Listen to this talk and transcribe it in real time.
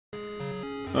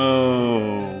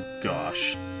Oh,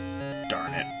 gosh.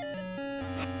 Darn it.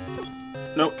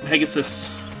 Nope, Pegasus.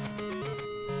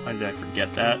 Why did I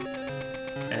forget that?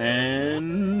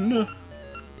 And...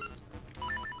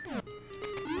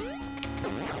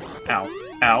 Ow.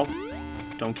 Ow.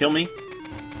 Don't kill me.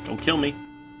 Don't kill me.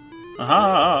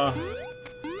 Aha!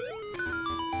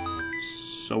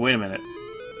 So, wait a minute.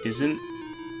 Isn't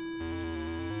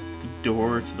the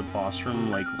door to the boss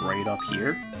room, like, right up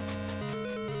here?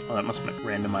 Oh, that must be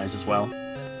randomized as well.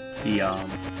 The,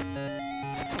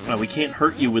 well, we can't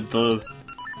hurt you with the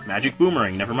magic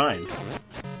boomerang, never mind.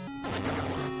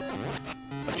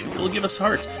 But you will give us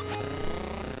heart.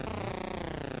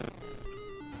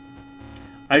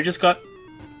 I just got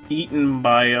eaten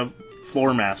by a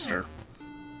floor master.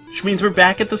 Which means we're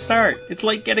back at the start. It's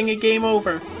like getting a game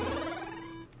over.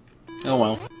 Oh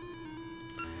well.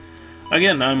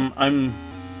 Again, I'm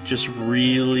just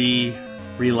really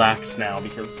relaxed now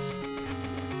because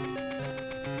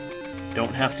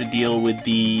don't have to deal with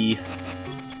the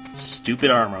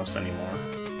stupid Armos anymore.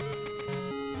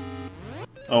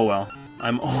 Oh well.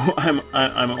 I'm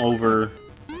over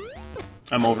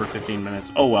 15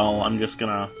 minutes. Oh well, I'm just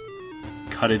gonna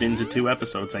cut it into 2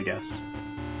 episodes, I guess.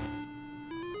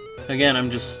 Again, I'm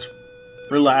just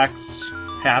relaxed,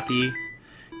 happy.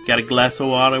 Got a glass of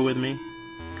water with me.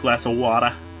 Glass of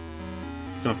water.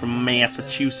 Because I'm from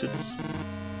Massachusetts.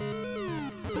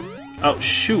 Oh,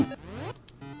 shoot!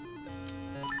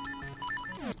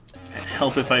 It'd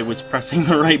help if I was pressing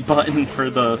the right button for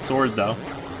the sword, though.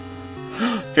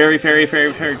 Fairy, fairy,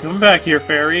 fairy, fairy. Come back here,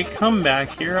 fairy. Come back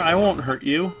here. I won't hurt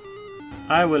you.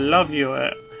 I will love you.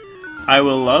 I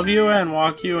will love you and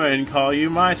walk you and call you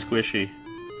my squishy.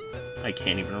 I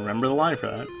can't even remember the line for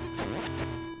that.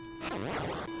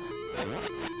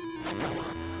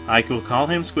 I will call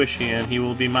him Squishy, and he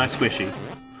will be my Squishy.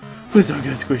 Who's so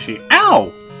good, Squishy?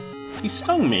 Ow! He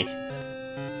stung me.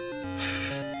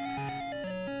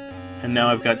 And now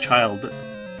I've got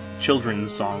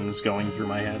children's songs going through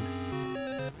my head.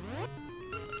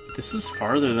 This is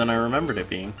farther than I remembered it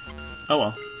being. Oh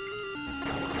well.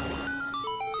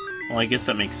 Well, I guess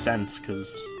that makes sense,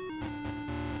 because...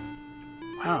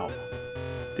 Wow.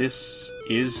 This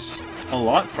is a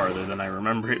lot farther than I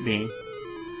remember it being.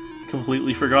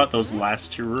 Completely forgot those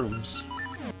last 2 rooms.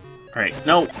 Alright,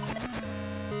 no!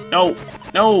 No!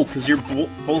 No! Because you're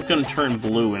both gonna turn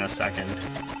blue in a second.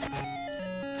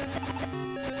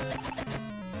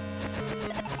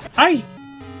 I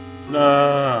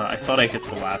thought I hit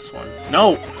the last one.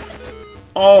 No!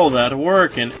 All that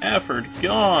work and effort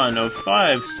gone of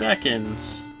 5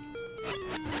 seconds.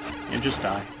 And just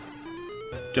die.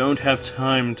 Don't have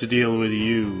time to deal with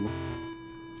you.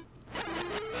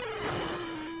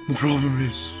 The problem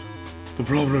is...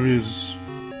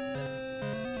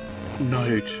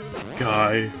 Night,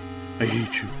 guy, I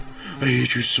hate you. I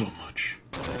hate you so much.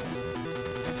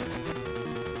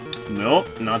 Nope,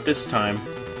 not this time.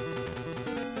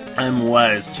 I'm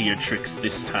wise to your tricks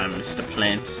this time, Mr.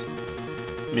 Plant.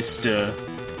 Mr...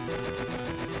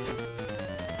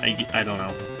 I don't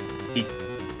know.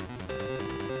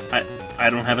 I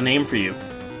don't have a name for you.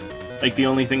 Like, the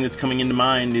only thing that's coming into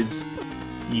mind is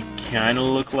you kind of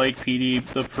look like Petey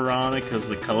the Piranha because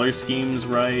the color scheme's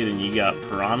right and you got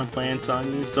piranha plants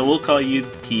on you, so we'll call you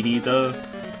Petey the...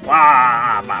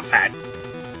 Wah, Buffett!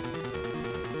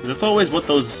 That's always what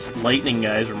those lightning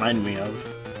guys remind me of.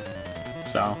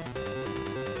 So...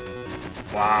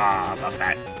 Wah,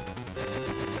 Buffett!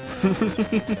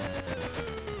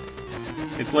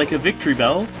 It's like a Victory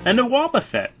Bell and a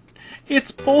Wobbuffet.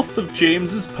 It's both of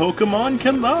James's Pokemon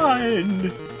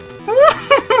combined!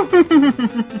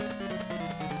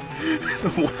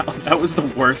 Wow, that was the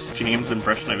worst James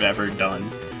impression I've ever done.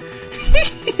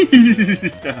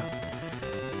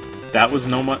 That was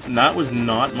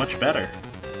not much better.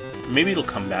 Maybe it'll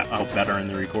come out better in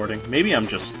the recording. Maybe I'm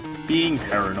just being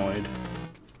paranoid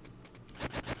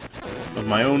of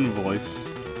my own voice.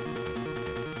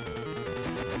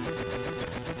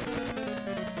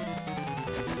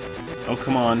 Oh,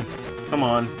 come on. Come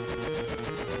on.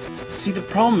 See, the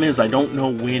problem is I don't know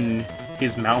when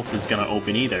his mouth is gonna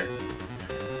open either.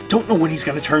 Don't know when he's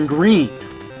gonna turn green!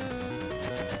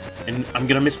 And I'm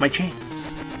gonna miss my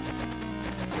chance.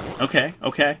 Okay,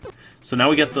 okay. So now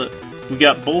we got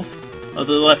both of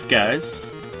the left guys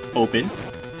open.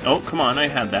 Oh, come on, I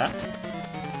had that.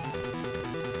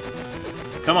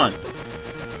 Come on.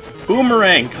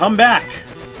 Boomerang, come back!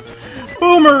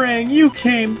 Boomerang, you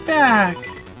came back!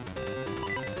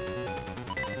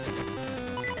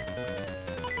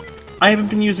 I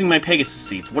haven't been using my Pegasus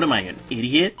seeds. What am I, an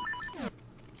idiot?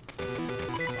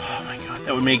 Oh my god,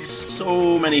 that would make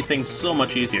so many things so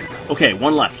much easier. Okay,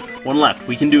 one left. One left.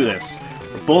 We can do this.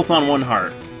 We're both on one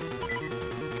heart.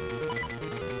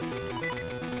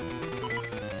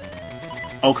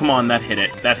 Oh, come on. That hit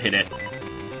it. That hit it.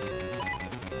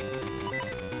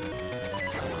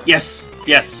 Yes!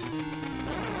 Yes!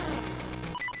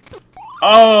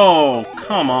 Oh,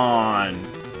 come on.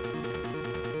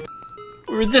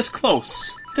 We were this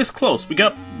close. This close. We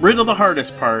got rid of the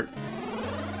hardest part.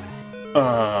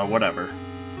 Whatever.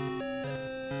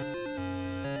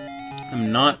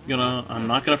 I'm not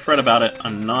gonna fret about it.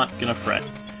 I'm not gonna fret.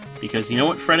 Because you know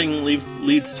what fretting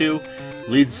leads to?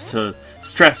 Leads to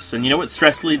stress. And you know what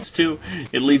stress leads to?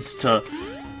 It leads to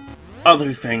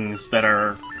other things that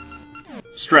are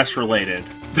stress-related.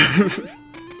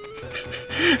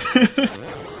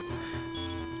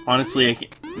 Honestly,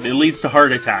 it leads to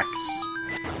heart attacks.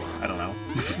 I don't know.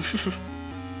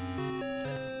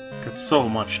 Got so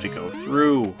much to go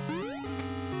through.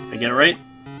 Did I get it right?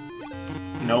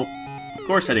 Nope. Of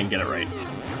course I didn't get it right.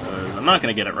 I'm not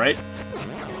gonna get it right.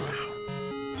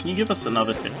 Can you give us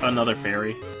another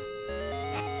fairy?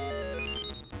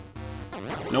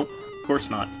 Nope. Of course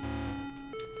not.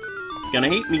 You're gonna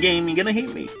hate me, game. You're gonna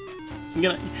hate me.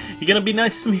 You're gonna be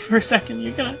nice to me for a second.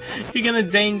 You're gonna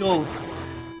dangle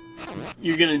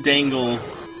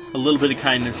a little bit of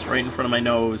kindness right in front of my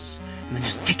nose, and then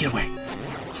just take it away.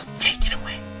 Just take it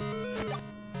away.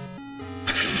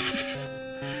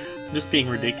 I'm just being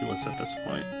ridiculous at this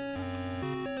point.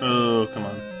 Oh, come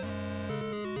on.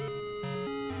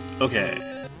 Okay.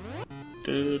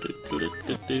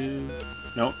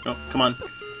 No, no, come on.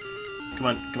 Come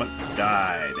on, come on.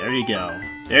 Die. There you go.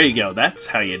 There you go. That's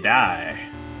how you die.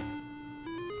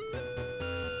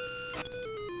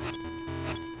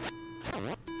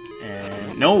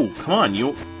 And no, come on.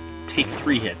 You'll take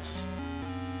 3 hits.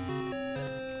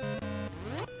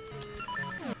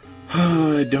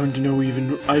 I don't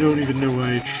even know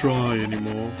why I try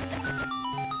anymore.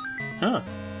 Huh.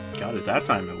 Got it that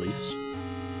time, at least.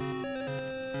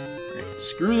 Right.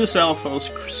 Screw the Stalfos.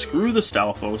 Screw the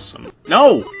Stalfos.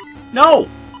 No! No!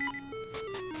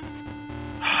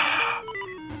 I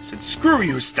said, screw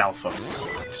you, Stalfos.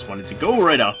 Just wanted to go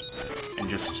right up and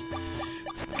just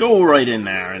go right in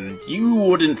there, and you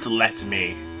wouldn't let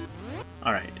me.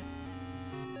 Alright.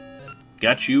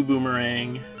 Got you,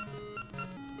 Boomerang.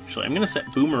 Actually, I'm gonna set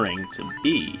Boomerang to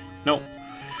B. No.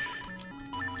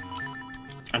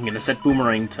 I'm gonna set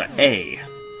Boomerang to A.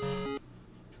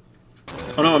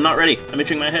 Oh no, I'm not ready. I'm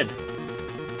itching my head.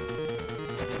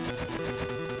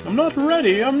 I'm not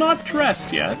ready. I'm not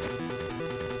dressed yet.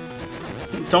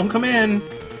 Don't come in.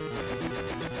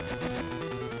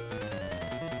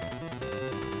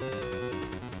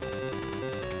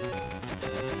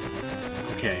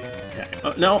 Okay. Okay.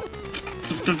 No.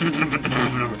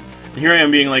 Here I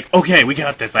am being like, okay, we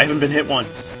got this. I haven't been hit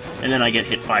once. And then I get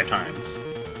hit 5 times.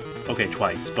 Okay,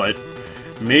 twice, but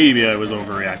maybe I was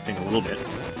overreacting a little bit.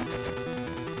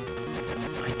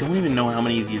 I don't even know how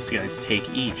many of these guys take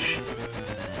each.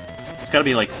 It's gotta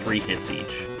be like 3 hits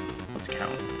each. Let's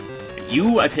count.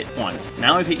 You, I've hit once.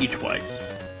 Now I've hit you twice.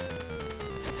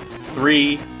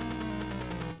 3.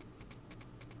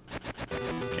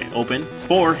 Okay, open.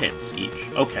 4 hits each.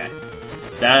 Okay.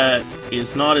 That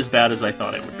is not as bad as I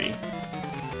thought it would be.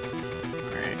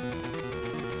 Alright.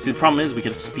 See, the problem is we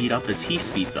gotta speed up as he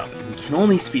speeds up. And we can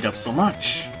only speed up so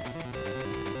much.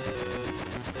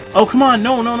 Oh, come on!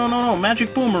 No, no, no, no, no!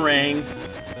 Magic Boomerang!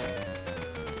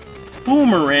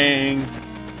 Boomerang!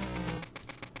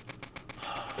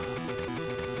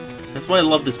 That's why I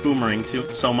love this Boomerang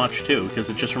so much, too, because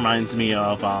it just reminds me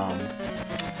of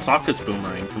Sokka's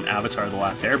Boomerang from Avatar The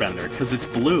Last Airbender, because it's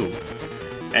blue.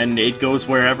 And it goes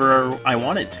wherever I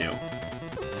want it to.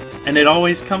 And it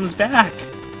always comes back!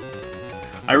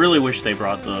 I really wish they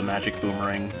brought the Magic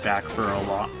Boomerang back for a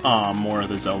lot more of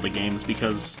the Zelda games,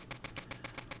 because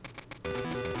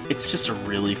it's just a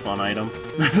really fun item.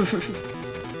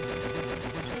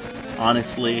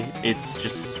 Honestly, it's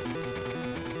just...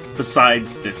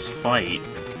 Besides this fight,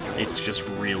 it's just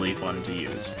really fun to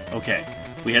use. Okay,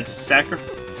 we had to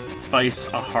sacrifice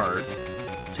a heart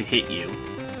to hit you,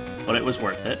 but it was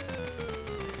worth it.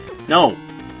 No!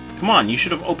 Come on, you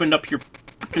should have opened up your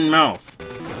frickin' mouth.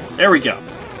 There we go.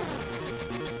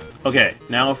 Okay,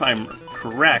 now if I'm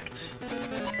correct,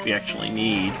 we actually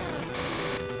need...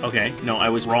 Okay, no, I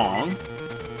was wrong.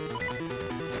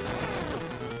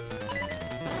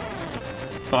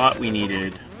 Thought we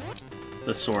needed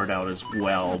the sword out as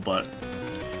well, but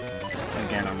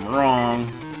again, I'm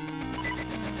wrong.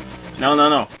 No, no,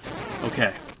 no.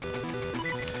 Okay.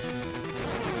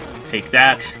 Take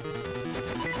that.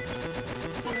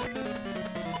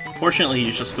 Fortunately,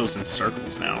 he just goes in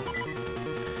circles now.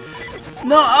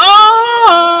 No!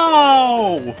 Oh!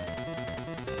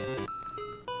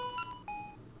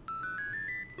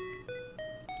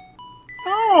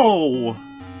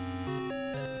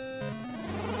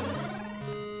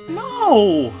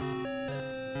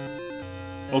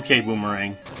 Okay,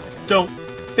 Boomerang. Don't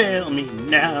fail me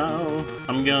now.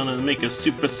 I'm gonna make a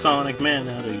supersonic man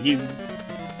out of you.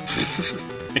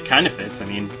 It kind of fits. I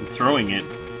mean, I'm throwing it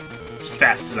as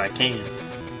fast as I can.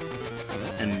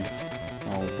 And,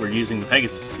 well, we're using the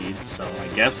Pegasus seeds, so I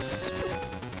guess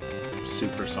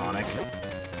supersonic.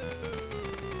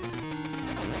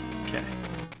 Okay.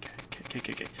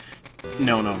 Okay.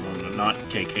 No, not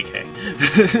KKK.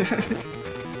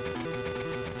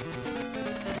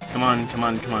 Come on.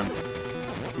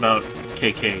 About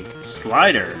KK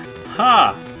Slider.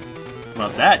 Ha!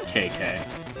 About that, KK.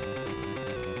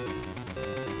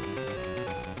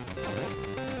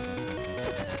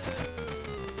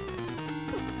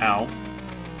 Ow.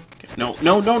 Okay.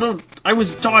 No! I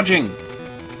was dodging!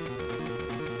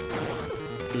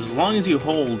 As long as you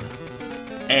hold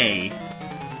A,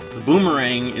 the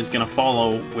boomerang is gonna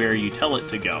follow where you tell it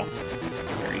to go.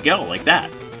 There you go, like that.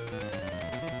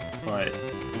 But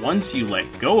once you let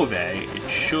go of A, it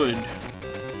should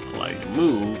allow you to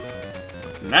move.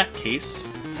 In that case,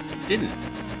 it didn't.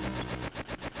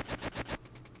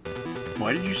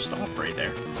 Why did you stop right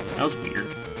there? That was weird.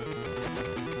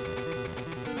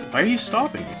 Why are you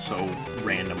stopping it so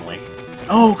randomly?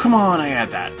 Oh, come on, I had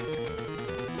that.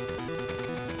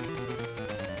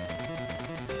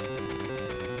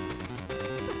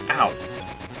 Ow.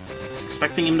 I was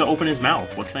expecting him to open his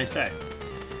mouth. What can I say?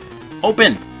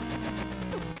 Open!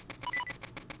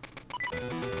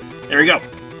 There we go.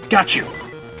 Got you.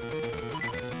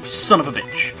 You son of a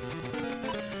bitch.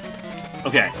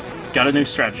 Okay, got a new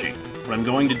strategy. What I'm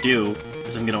going to do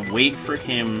is I'm going to wait for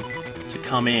him to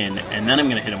come in, and then I'm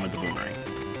going to hit him with the boomerang.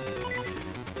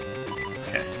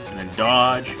 Okay, and then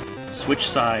dodge, switch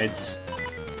sides,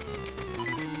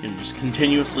 and just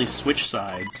continuously switch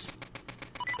sides,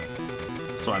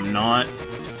 so I'm not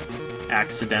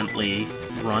accidentally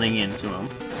running into him,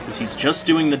 because he's just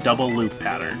doing the double loop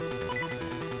pattern.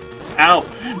 Ow!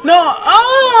 No!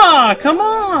 Ah! Come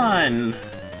on!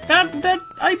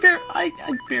 I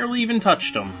barely even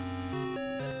touched him.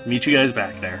 Meet you guys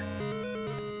back there.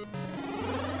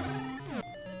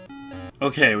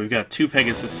 Okay, we've got 2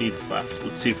 Pegasus seeds left.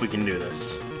 Let's see if we can do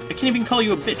this. I can't even call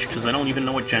you a bitch, because I don't even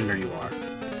know what gender you are.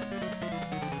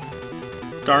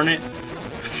 Darn it.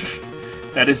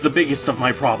 That is the biggest of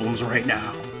my problems right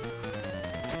now.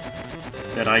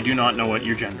 That I do not know what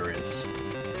your gender is.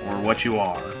 Or what you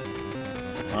are.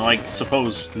 Well, I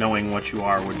suppose knowing what you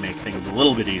are would make things a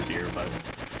little bit easier, but...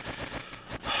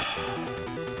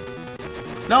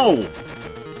 No!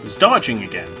 I was dodging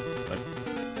again, but...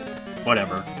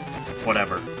 Whatever.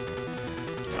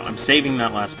 No, I'm saving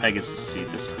that last Pegasus seed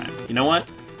this time. You know what?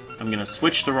 I'm gonna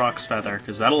switch to Rock's Feather,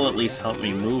 because that'll at least help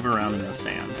me move around in the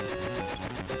sand.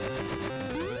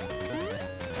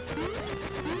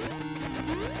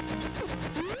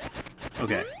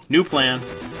 Okay, new plan.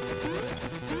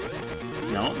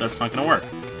 No, that's not gonna work.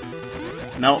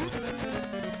 No.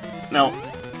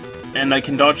 And I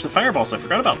can dodge the fireballs, I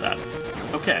forgot about that.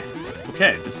 Okay,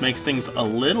 this makes things a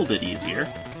little bit easier.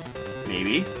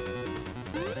 Maybe.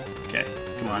 Okay,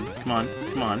 come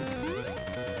on.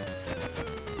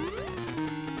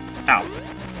 Ow.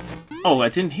 Oh,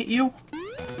 that didn't hit you?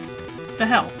 The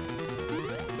hell?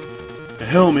 The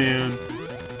hell, man.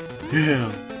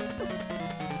 Yeah.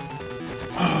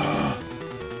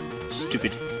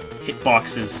 Stupid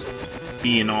hitboxes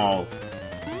being all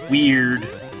weird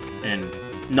and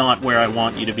not where I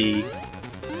want you to be.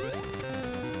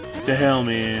 The hell,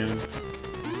 man.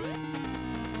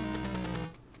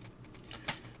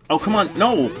 Oh, come on,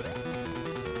 no!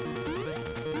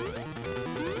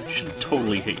 Should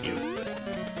totally hit you.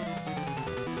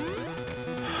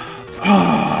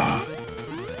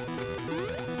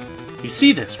 You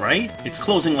see this, right? It's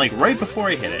closing, like, right before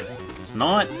I hit it. It's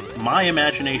not my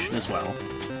imagination as well.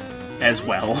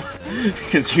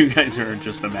 Because you guys are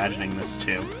just imagining this,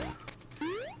 too.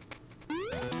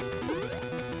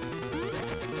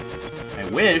 I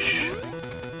wish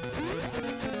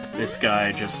this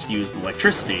guy just used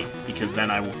electricity, because then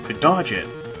I could dodge it.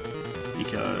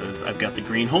 Because I've got the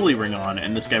green holy ring on,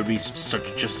 and this guy would be just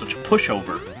such a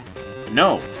pushover. But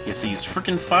no, he has to use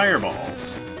frickin'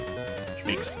 fireballs. Which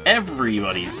makes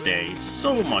everybody's day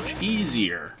so much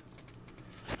easier.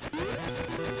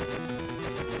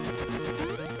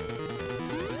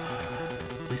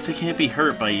 At least I can't be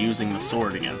hurt by using the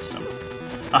sword against him.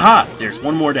 Aha! There's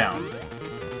one more down.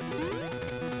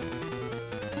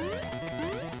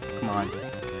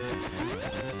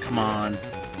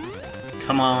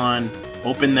 Come on.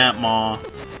 Open that maw.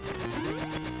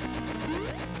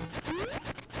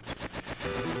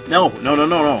 No.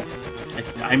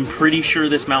 I'm pretty sure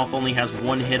this mouth only has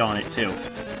one hit on it, too.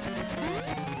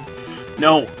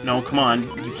 No, no, come on.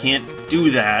 You can't do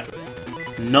that.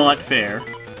 It's not fair.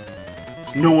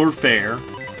 It's nor fair.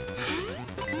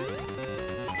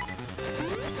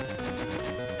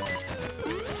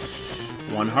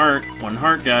 One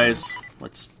heart, guys.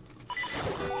 Let's...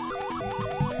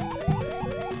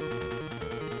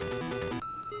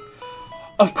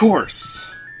 Of course!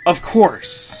 Of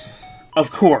course!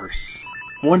 Of course!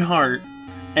 One heart,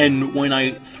 and when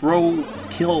I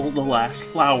kill the last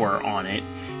flower on it,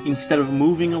 instead of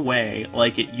moving away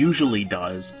like it usually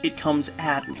does, it comes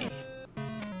at me.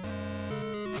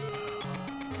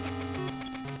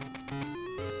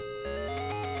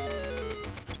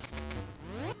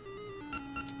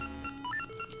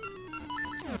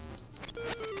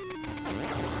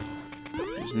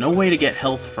 There's no way to get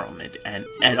health from it, and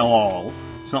at all.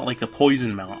 It's not like the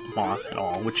poison moth at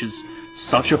all, which is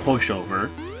such a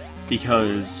pushover,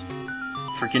 because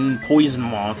freaking poison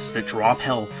moths that drop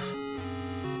health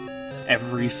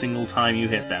every single time you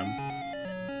hit them.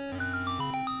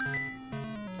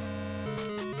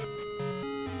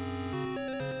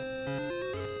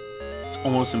 It's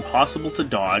almost impossible to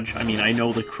dodge. I mean, I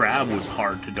know the crab was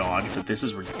hard to dodge, but this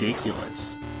is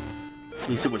ridiculous. At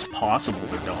least it was possible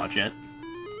to dodge it.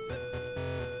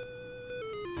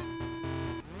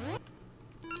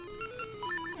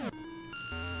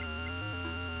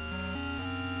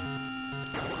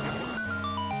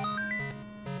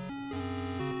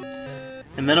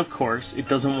 And then, of course, it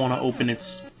doesn't want to open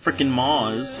its frickin'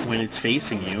 maws when it's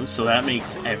facing you, so that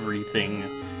makes everything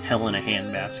hell in a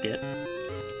handbasket.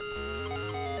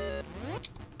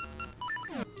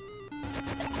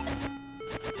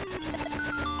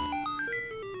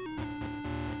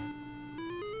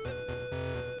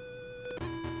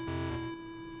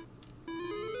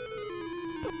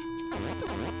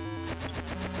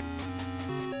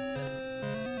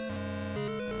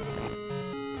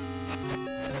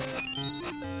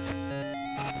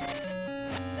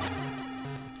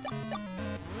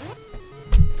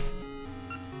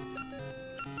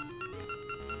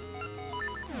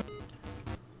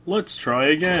 Let's try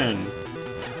again.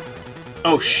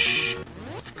 Oh, shh.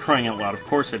 For crying out loud, of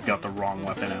course I've got the wrong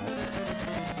weapon out.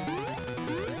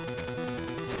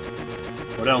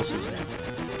 What else is in?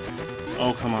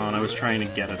 Oh, come on, I was trying to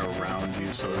get it around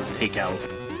you so it would take out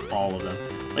all of them.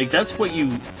 Like, that's what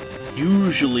you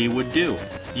usually would do.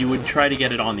 You would try to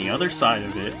get it on the other side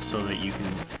of it so that you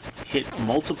can hit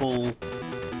multiple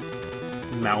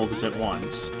mouths at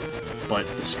once. But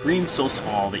the screen's so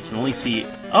small that you can only see,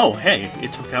 oh, hey,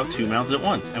 it took out 2 mouths at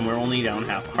once, and we're only down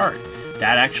half a heart.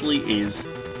 That actually is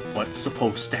what's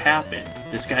supposed to happen.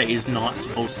 This guy is not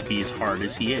supposed to be as hard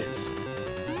as he is.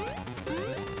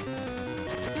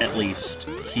 At least,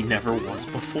 he never was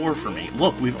before for me.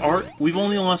 Look, we've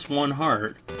only lost 1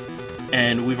 heart,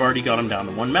 and we've already got him down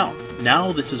to 1 mouth.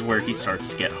 Now this is where he starts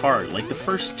to get hard. Like, the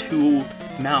first 2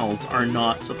 mouths are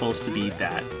not supposed to be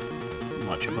that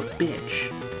much of a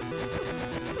bitch.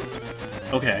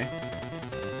 Okay.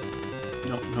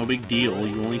 No big deal.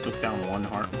 You only took down 1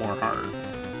 more heart.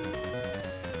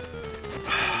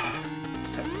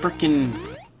 It's that frickin'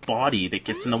 body that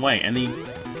gets in the way, and he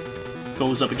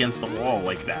goes up against the wall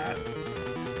like that.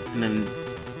 And then...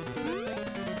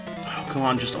 Oh, come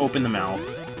on, just open the mouth.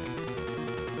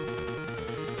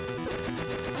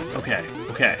 Okay,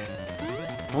 okay.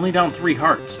 I'm only down 3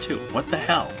 hearts, too. What the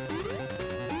hell?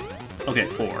 Okay,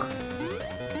 4.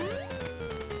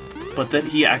 But then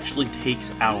he actually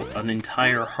takes out an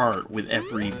entire heart with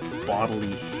every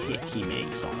bodily hit he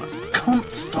makes on us.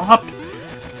 Don't stop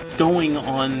going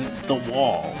on the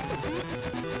wall.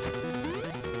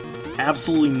 There's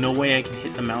absolutely no way I can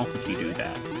hit the mouth if you do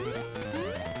that.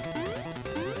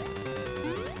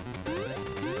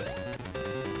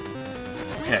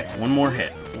 Okay, 1 more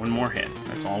hit. 1 more hit.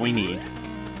 That's all we need.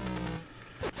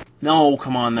 No,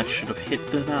 come on, that should have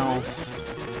hit the mouth.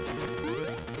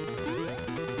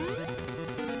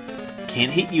 Can't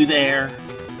hit you there.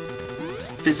 It's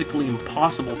physically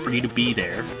impossible for you to be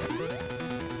there.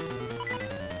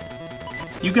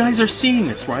 You guys are seeing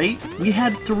this, right? We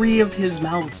had 3 of his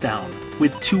mouths down,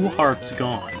 with 2 hearts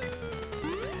gone.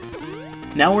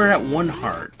 Now we're at 1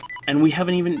 heart, and we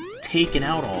haven't even taken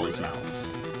out all his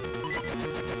mouths.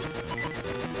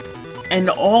 And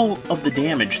all of the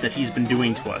damage that he's been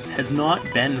doing to us has not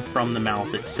been from the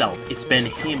mouth itself. It's been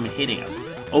him hitting us.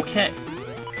 Okay.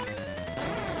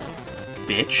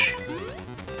 Bitch.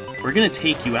 We're gonna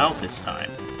take you out this time.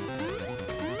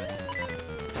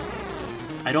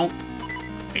 I don't...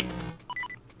 Wait.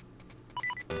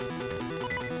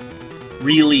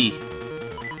 Really?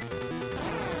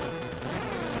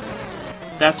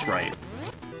 That's right.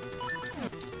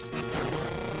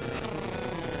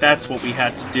 That's what we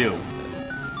had to do.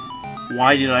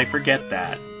 Why did I forget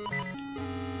that?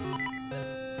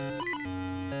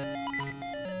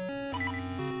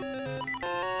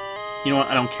 You know what?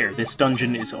 I don't care. This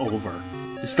dungeon is over.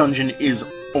 This dungeon is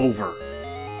over.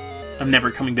 I'm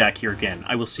never coming back here again.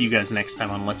 I will see you guys next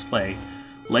time on Let's Play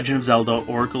Legend of Zelda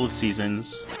Oracle of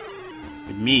Seasons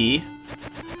with me,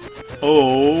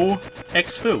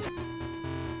 Xfu.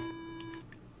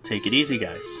 Take it easy,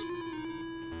 guys.